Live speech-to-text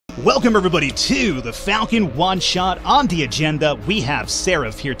Welcome everybody to the Falcon one-shot. On the agenda, we have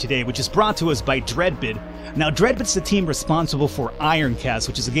Seraph here today, which is brought to us by Dreadbit. Now, Dreadbit's the team responsible for Ironcast,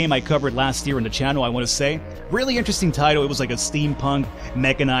 which is a game I covered last year on the channel, I want to say. Really interesting title. It was like a steampunk,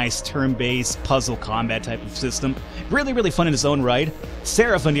 mechanized, turn-based, puzzle combat type of system. Really fun in its own right.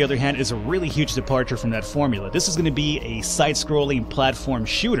 Seraph, on the other hand, is a really huge departure from that formula. This is going to be a side-scrolling platform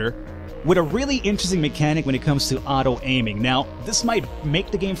shooter with a really interesting mechanic when it comes to auto-aiming. Now, this might make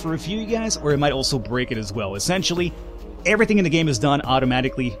the game for a few of you guys, or it might also break it as well. Essentially, everything in the game is done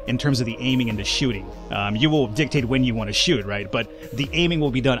automatically in terms of the aiming and the shooting. You will dictate when you want to shoot, right? But the aiming will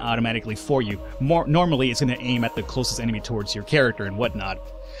be done automatically for you. Normally, it's going to aim at the closest enemy towards your character and whatnot.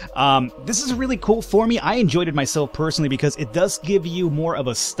 This is really cool for me. I enjoyed it myself personally because it does give you more of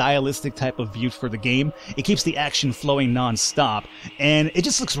a stylistic type of view for the game. It keeps the action flowing non-stop, and it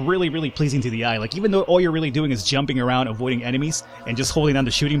just looks really pleasing to the eye. Like, even though all you're really doing is jumping around, avoiding enemies, and just holding down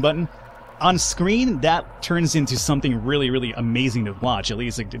the shooting button, on screen, that turns into something really amazing to watch. At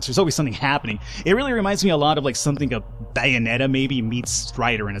least, like, there's always something happening. It really reminds me a lot of like something a Bayonetta maybe meets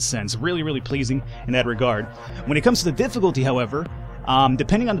Strider in a sense. Really pleasing in that regard. When it comes to the difficulty, however,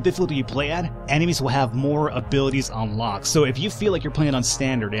 depending on the difficulty you play at, enemies will have more abilities unlocked. So if you feel like you're playing on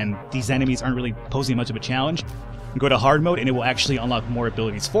standard and these enemies aren't really posing much of a challenge, go to hard mode and it will actually unlock more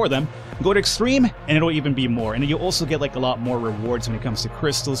abilities for them. Go to extreme and it'll even be more. And then you'll also get like a lot more rewards when it comes to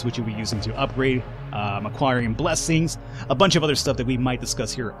crystals, which you'll be using to upgrade, acquiring blessings, a bunch of other stuff that we might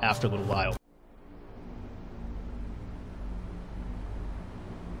discuss here after a little while.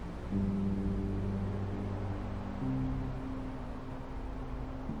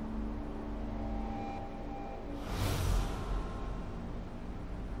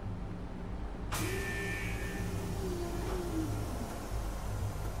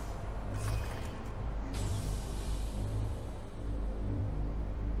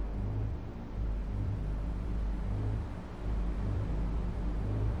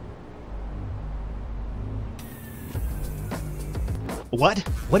 What?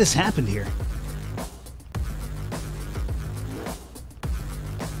 What has happened here?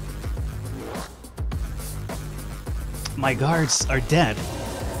 My guards are dead.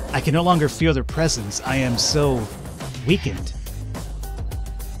 I can no longer feel their presence. I am so weakened.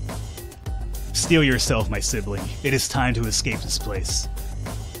 Steel yourself, my sibling. It is time to escape this place.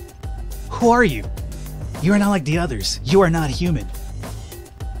 Who are you? You are not like the others. You are not human.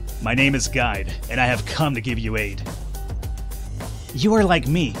 My name is Guide, and I have come to give you aid. You are like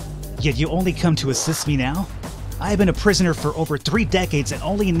me, yet you only come to assist me now? I have been a prisoner for over 3 decades and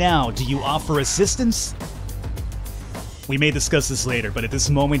only now do you offer assistance? We may discuss this later, but at this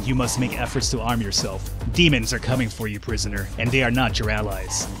moment you must make efforts to arm yourself. Demons are coming for you, prisoner, and they are not your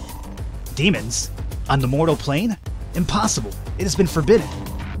allies. Demons? On the mortal plane? Impossible. It has been forbidden.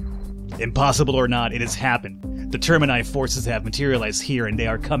 Impossible or not, it has happened. The Termini forces have materialized here and they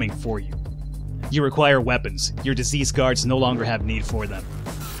are coming for you. You require weapons. Your diseased guards no longer have need for them.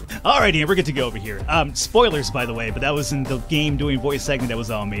 Alrighty, we're good to go over here. Spoilers, by the way, but that was in the game doing voice segment that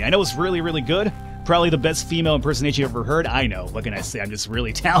was on me. I know it's really good. Probably the best female impersonation you've ever heard. I know. What can I say? I'm just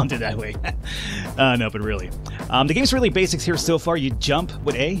really talented that way. No, but really. The game's really basics here so far. You jump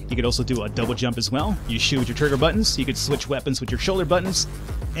with A. You could also do a double jump as well. You shoot with your trigger buttons. You could switch weapons with your shoulder buttons.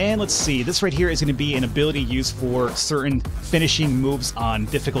 And let's see. This right here is going to be an ability used for certain finishing moves on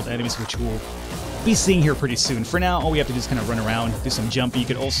difficult enemies, which we'll be seeing here pretty soon. For now, all we have to do is kind of run around, do some jumping. You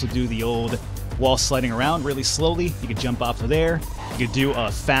could also do the old wall sliding around really slowly. You could jump off of there. You could do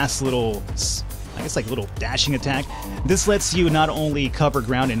a fast little, I guess like a little dashing attack. This lets you not only cover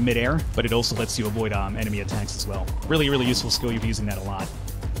ground in midair, but it also lets you avoid enemy attacks as well. Really useful skill. You'll be using that a lot.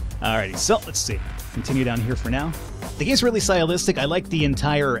 Alrighty, so let's see. Continue down here for now. The game's really stylistic. I like the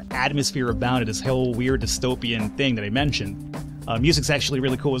entire atmosphere about it, this whole weird dystopian thing that I mentioned. Music's actually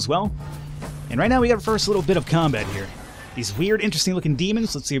really cool as well. And right now we got our first little bit of combat here. These weird, interesting looking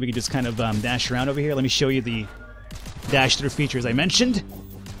demons. Let's see if we can just kind of dash around over here. Let me show you the dash through features I mentioned.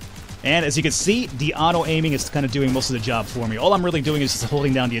 And as you can see, the auto-aiming is kind of doing most of the job for me. All I'm really doing is just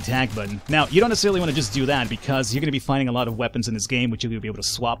holding down the attack button. Now, you don't necessarily want to just do that because you're going to be finding a lot of weapons in this game which you'll be able to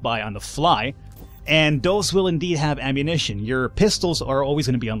swap by on the fly. And those will indeed have ammunition. Your pistols are always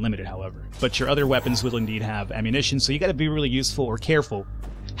going to be unlimited, however. But your other weapons will indeed have ammunition, so you got to be really useful or careful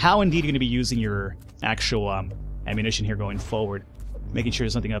how indeed you're going to be using your actual ammunition here going forward. Making sure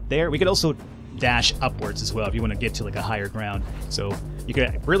there's nothing up there. We could also dash upwards as well if you want to get to like a higher ground. So you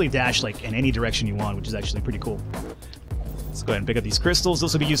could really dash like in any direction you want, which is actually pretty cool. Let's go ahead and pick up these crystals.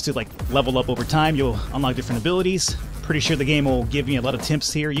 Those will be used to like level up over time. You'll unlock different abilities. Pretty sure the game will give me a lot of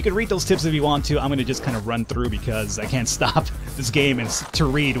tips here. You can read those tips if you want to. I'm going to just kind of run through because I can't stop this game and to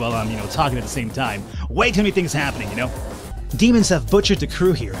read while I'm, talking at the same time. Way too many things happening, Demons have butchered the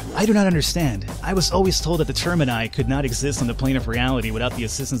crew here. I do not understand. I was always told that the Termini could not exist on the plane of reality without the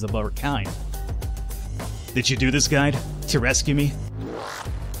assistance of our kind. Did you do this, Guide? To rescue me?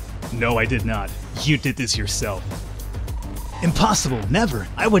 No, I did not. You did this yourself. Impossible. Never.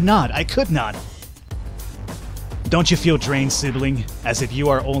 I would not. I could not. Don't you feel drained, sibling? As if you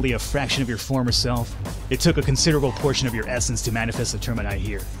are only a fraction of your former self? It took a considerable portion of your essence to manifest the Termini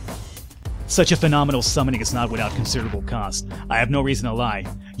here. Such a phenomenal summoning is not without considerable cost. I have no reason to lie.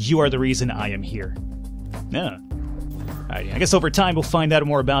 You are the reason I am here. Yeah. Alright, I guess over time we'll find out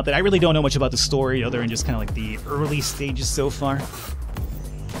more about that. I really don't know much about the story other than just kind of like the early stages so far.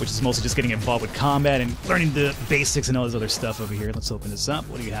 Which is mostly just getting involved with combat and learning the basics and all this other stuff over here. Let's open this up.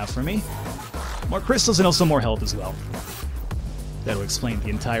 What do you have for me? More crystals and also more health as well. That'll explain the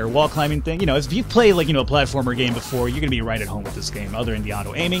entire wall climbing thing. If you play like, a platformer game before, you're gonna be right at home with this game, other than the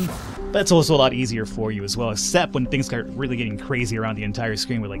auto aiming. But it's also a lot easier for you as well, except when things start really getting crazy around the entire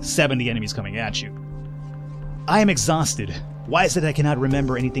screen with like 70 enemies coming at you. I am exhausted. Why is it I cannot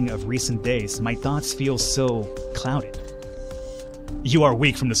remember anything of recent days? My thoughts feel so clouded. You are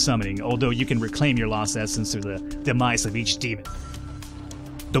weak from the summoning, although you can reclaim your lost essence through the demise of each demon.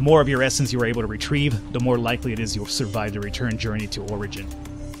 The more of your essence you are able to retrieve, the more likely it is you'll survive the return journey to Origin.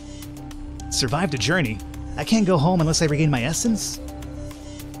 Survive the journey? I can't go home unless I regain my essence?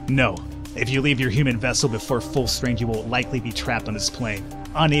 No. If you leave your human vessel before full strength, you will likely be trapped on this plane,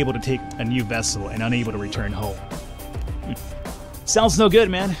 unable to take a new vessel and unable to return home. Sounds no good,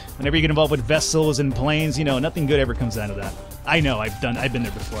 man. Whenever you get involved with vessels and planes, nothing good ever comes out of that. I know, I've been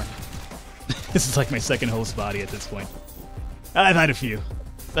there before. This is like my second host body at this point. I've had a few.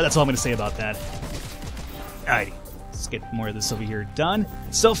 But that's all I'm going to say about that. Alrighty, let's get more of this over here done.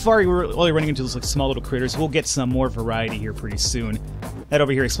 So far, we're only running into those like small little critters. We'll get some more variety here pretty soon. That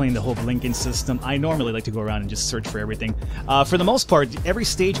over here explaining the whole blinking system. I normally like to go around and just search for everything. For the most part, every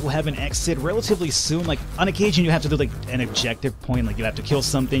stage will have an exit relatively soon. Like, on occasion, you have to do like an objective point. Like, you have to kill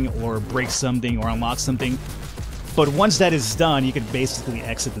something, or break something, or unlock something. But once that is done, you can basically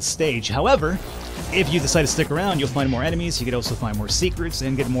exit the stage. However, if you decide to stick around, you'll find more enemies, you can also find more secrets,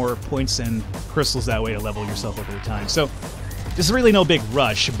 and get more points and crystals that way to level yourself up over time. So, there's really no big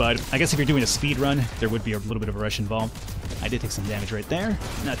rush, but I guess if you're doing a speed run, there would be a little bit of a rush involved. I did take some damage right there.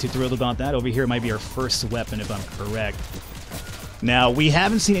 Not too thrilled about that. Over here might be our first weapon, if I'm correct. Now, we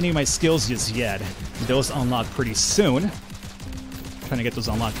haven't seen any of my skills just yet. Those unlock pretty soon. Trying to get those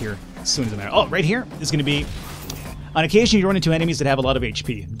unlocked here as soon as I matter. Oh, right here is going to be... On occasion, you run into enemies that have a lot of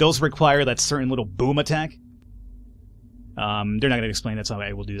HP. Those require that certain little boom attack. They're not going to explain that's how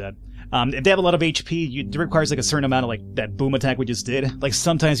I will do that. If they have a lot of HP, it requires like a certain amount of like that boom attack we just did. Like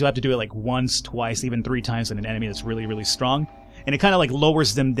sometimes you have to do it like once, twice, even 3 times on an enemy that's really, really strong. And it kind of like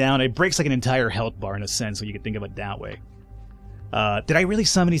lowers them down. It breaks like an entire health bar in a sense, so you can think of it that way. Did I really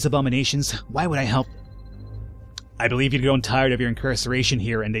summon these abominations? Why would I help? I believe you'd grown tired of your incarceration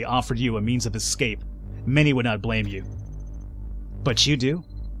here and they offered you a means of escape. Many would not blame you. But you do?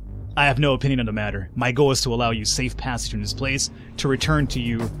 I have no opinion on the matter. My goal is to allow you safe passage from this place to return to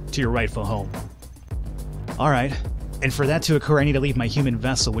your rightful home. Alright, and for that to occur I need to leave my human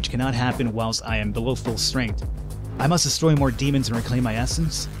vessel, which cannot happen whilst I am below full strength. I must destroy more demons and reclaim my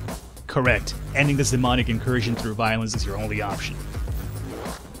essence? Correct. Ending this demonic incursion through violence is your only option.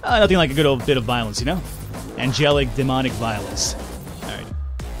 Nothing like a good old bit of violence, Angelic, demonic violence. Alright.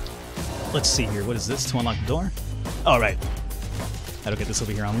 Let's see here. What is this? To unlock the door? Alright. That'll get this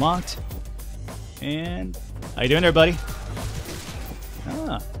over here unlocked. And... how you doing there, buddy?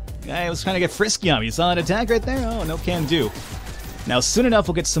 Guy was trying to get frisky on me. You saw an attack right there? Oh, no can do. Now, soon enough,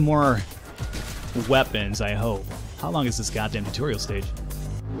 we'll get some more weapons, I hope. How long is this goddamn tutorial stage?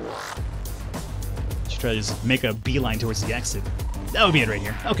 Should try to just make a beeline towards the exit. That would be it right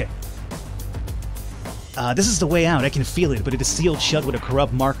here. Okay. This is the way out. I can feel it, but it is sealed shut with a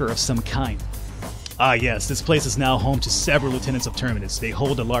corrupt marker of some kind. Ah yes, this place is now home to several lieutenants of Terminus. They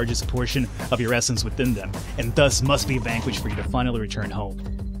hold the largest portion of your essence within them, and thus must be vanquished for you to finally return home.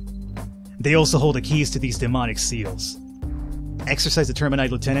 They also hold the keys to these demonic seals. Exercise the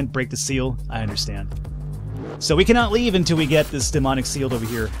Terminite Lieutenant, break the seal, I understand. So we cannot leave until we get this demonic seal over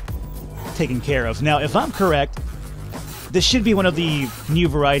here taken care of. Now, if I'm correct, this should be one of the new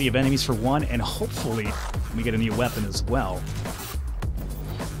variety of enemies for one, and hopefully we get a new weapon as well.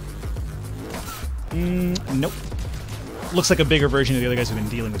 Nope. Looks like a bigger version of the other guys we've been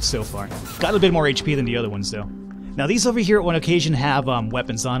dealing with so far. Got a bit more HP than the other ones, though. Now, these over here, on occasion, have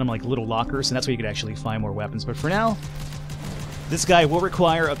weapons on them, like little lockers, and that's where you could actually find more weapons. But for now, this guy will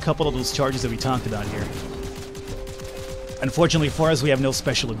require a couple of those charges that we talked about here. Unfortunately for us, we have no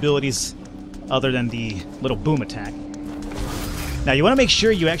special abilities other than the little boom attack. Now, you want to make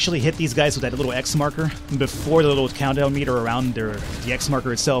sure you actually hit these guys with that little X marker before the little countdown meter around the X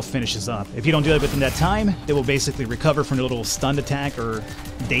marker itself finishes up. If you don't do it within that time, they will basically recover from the little stunned attack or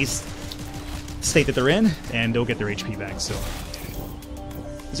dazed state that they're in, and they'll get their HP back. So,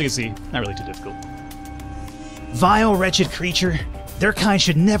 as you can see, not really too difficult. Vile, wretched creature. Their kind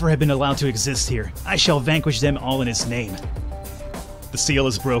should never have been allowed to exist here. I shall vanquish them all in his name. The seal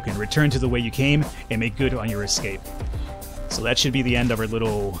is broken. Return to the way you came and make good on your escape. So that should be the end of our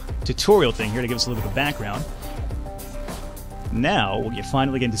little tutorial thing here to give us a little bit of background. Now, we'll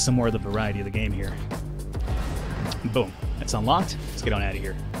finally get into some more of the variety of the game here. Boom. That's unlocked. Let's get on out of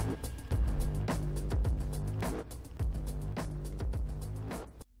here.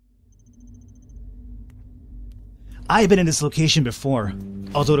 I have been in this location before,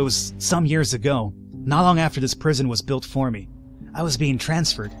 although it was some years ago, not long after this prison was built for me. I was being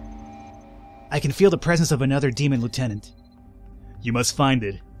transferred. I can feel the presence of another demon lieutenant. You must find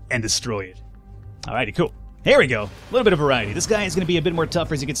it and destroy it. Alrighty, cool. Here we go. A little bit of variety. This guy is going to be a bit more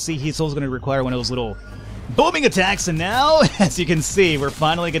tougher. As you can see, he's also going to require one of those little booming attacks. And now, as you can see, we're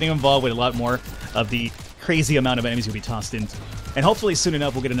finally getting involved with a lot more of the crazy amount of enemies we'll be tossed into. And hopefully soon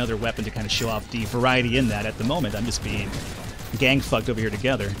enough we'll get another weapon to kind of show off the variety in that. At the moment, I'm just being gang fucked over here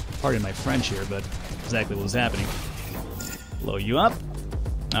together. Pardon my French here, but exactly what was happening. Blow you up.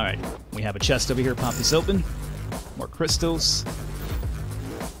 Alright, we have a chest over here. Pop this open. More crystals.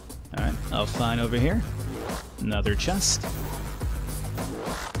 Alright, I'll find over here. Another chest.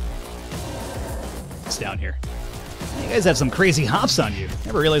 It's down here. You guys have some crazy hops on you.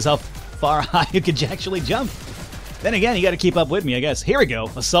 Never realized how far high you could actually jump. Then again, you gotta keep up with me, I guess. Here we go.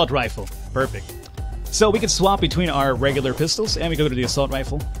 Assault rifle. Perfect. So we can swap between our regular pistols and we go to the assault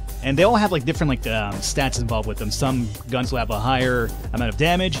rifle. And they all have like different stats involved with them. Some guns will have a higher amount of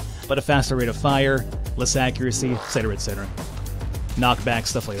damage, but a faster rate of fire, less accuracy, etc., etc. Knockback,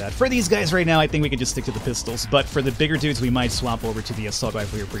 stuff like that. For these guys right now, I think we can just stick to the pistols, but for the bigger dudes, we might swap over to the assault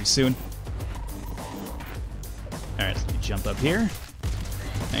rifle here pretty soon. Alright, let me jump up here.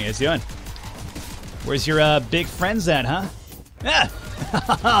 How you guys doing? Where's your big friends at, huh?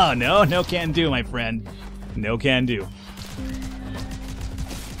 Ah! No can do, my friend. No can do.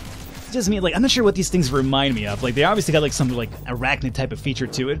 It's just me, like, I'm not sure what these things remind me of. Like, they obviously got like some like arachnid type of feature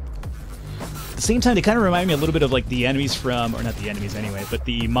to it. At the same time, they kind of remind me a little bit of like the enemies from, or not the enemies anyway, but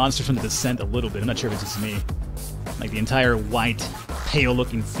the monsters from The Descent a little bit. I'm not sure if it's just me. Like the entire white,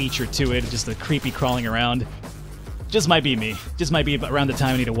 pale-looking feature to it, just the creepy crawling around. Just might be me. Just might be around the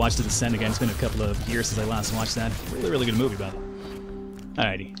time I need to watch The Descent again. It's been a couple of years since I last watched that. Really good movie, by the way.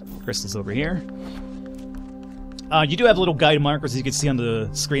 Alrighty. Crystals over here. You do have little guide markers, as you can see on the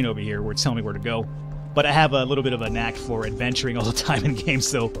screen over here, where it's telling me where to go. But I have a little bit of a knack for adventuring all the time in games,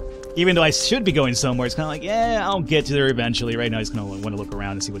 so even though I should be going somewhere, it's kind of like, yeah, I'll get to there eventually. Right now, I just kind of want to look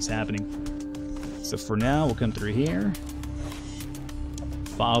around and see what's happening. So for now, we'll come through here.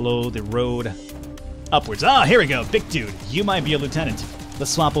 Follow the road upwards. Ah, here we go. Big dude. You might be a lieutenant.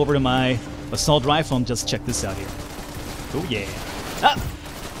 Let's swap over to my assault rifle and just check this out here. Oh, yeah. Ah!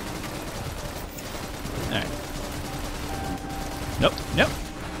 Alright. Nope.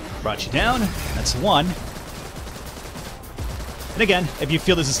 Brought you down. That's one. And again, if you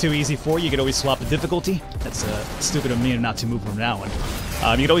feel this is too easy for you, you can always swap the difficulty. That's stupid of me not to move from that one.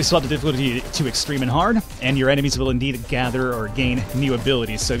 You can always swap the difficulty to extreme and hard, and your enemies will indeed gather or gain new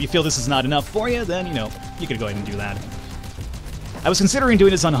abilities. So if you feel this is not enough for you, then, you know, you could go ahead and do that. I was considering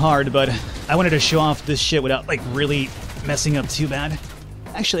doing this on hard, but I wanted to show off this shit without, like, really messing up too bad.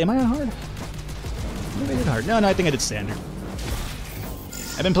 Actually, am I on hard? Maybe I did hard. No, I think I did standard.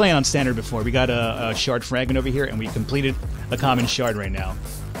 I've been playing on standard before. We got a shard fragment over here, and we completed a common shard right now.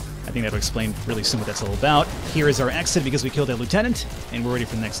 I think that'll explain really soon what that's all about. Here is our exit because we killed that lieutenant, and we're ready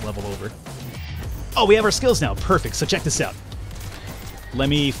for the next level over. Oh, we have our skills now. Perfect. So check this out. Let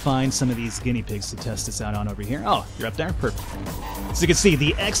me find some of these guinea pigs to test this out on over here. Oh, you're up there? Perfect. So you can see,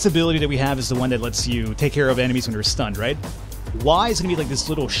 the X ability that we have is the one that lets you take care of enemies when they're stunned, right? Y is going to be like this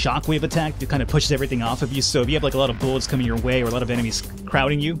little shockwave attack that kind of pushes everything off of you. So if you have like a lot of bullets coming your way or a lot of enemies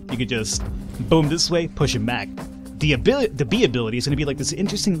crowding you, you could just boom this way, push them back. The B ability is going to be like this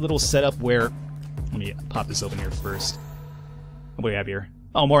interesting little setup where... Let me pop this open here first. What do we have here?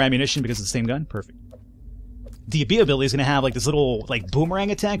 Oh, more ammunition because it's the same gun? Perfect. The B ability is going to have like this little like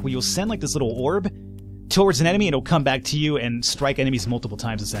boomerang attack where you'll send like this little orb towards an enemy and it'll come back to you and strike enemies multiple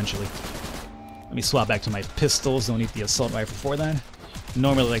times essentially. Let me swap back to my pistols. Don't need the assault rifle for that.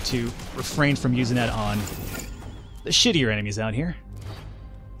 Normally I like to refrain from using that on the shittier enemies out here.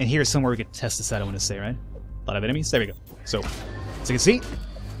 And here's somewhere we could test this out, I want to say, right? A lot of enemies. There we go. So, as you can see,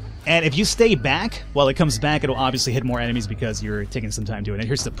 and if you stay back, while it comes back, it'll obviously hit more enemies because you're taking some time doing it.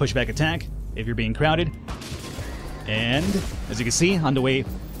 Here's the pushback attack if you're being crowded. And, as you can see, on the way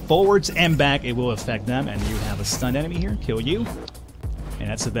forwards and back, it will affect them. And you have a stunned enemy here, kill you. And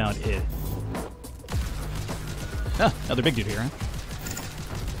that's about it. Ah, another big dude here, huh?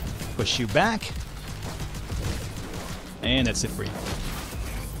 Push you back. And that's it for you.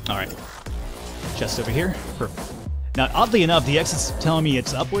 Alright. Chest over here. Perfect. Now, oddly enough, the exit's telling me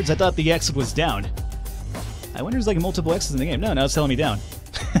it's upwards. I thought the exit was down. I wonder if there's like multiple exits in the game. No, now it's telling me down.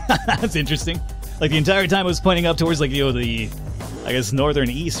 That's interesting. Like the entire time it was pointing up towards like, you know, the, I guess, northern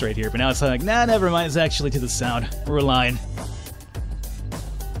east right here. But now it's like, nah, never mind. It's actually to the south. We're lying.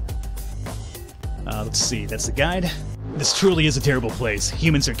 Let's see. That's the guide. This truly is a terrible place.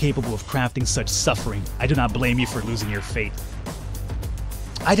 Humans are capable of crafting such suffering. I do not blame you for losing your fate.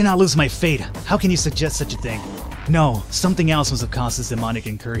 I did not lose my fate. How can you suggest such a thing? No, something else must have caused this demonic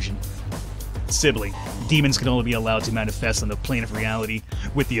incursion. Sibling, demons can only be allowed to manifest on the plane of reality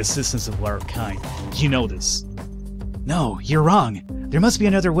with the assistance of our kind. You know this. No, you're wrong. There must be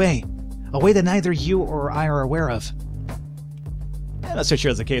another way. A way that neither you or I are aware of. I'm not so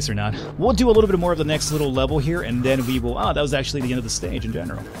sure that's the case or not. We'll do a little bit more of the next little level here, and then we will... Oh, that was actually the end of the stage in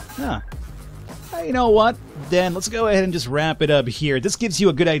general. Huh. You know what? Then let's go ahead and just wrap it up here. This gives you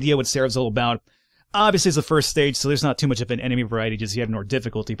a good idea what Seraph's all about. Obviously, it's the first stage, so there's not too much of an enemy variety just yet, nor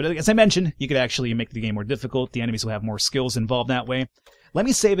difficulty. But as I mentioned, you could actually make the game more difficult. The enemies will have more skills involved that way. Let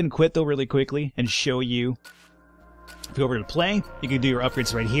me save and quit, though, really quickly, and show you. If you go over to play, you can do your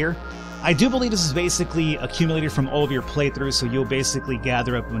upgrades right here. I do believe this is basically accumulated from all of your playthroughs, so you'll basically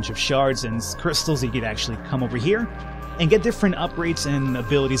gather up a bunch of shards and crystals that you could actually come over here and get different upgrades and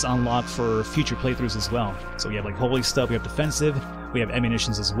abilities unlocked for future playthroughs as well. So we have like holy stuff, we have defensive, we have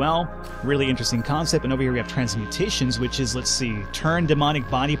ammunitions as well. Really interesting concept. And over here we have transmutations, which is, let's see, turn demonic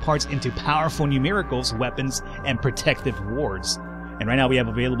body parts into powerful numericals, weapons, and protective wards. And right now we have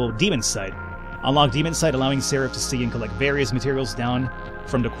available Demon Sight. Unlock Demon Sight, allowing Seraph to see and collect various materials down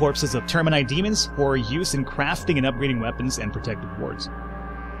from the corpses of Terminite demons for use in crafting and upgrading weapons and protective wards.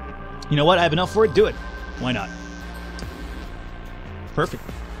 You know what? I have enough for it. Do it. Why not? Perfect.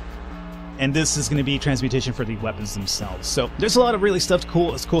 And this is going to be transmutation for the weapons themselves. So there's a lot of really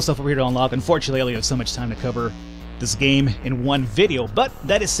cool stuff over here to unlock. Unfortunately, I only have so much time to cover this game in one video, but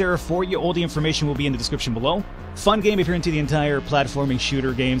that is Seraph for you. All the information will be in the description below. Fun game if you're into the entire platforming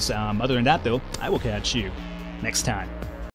shooter games. Other than that, though, I will catch you next time.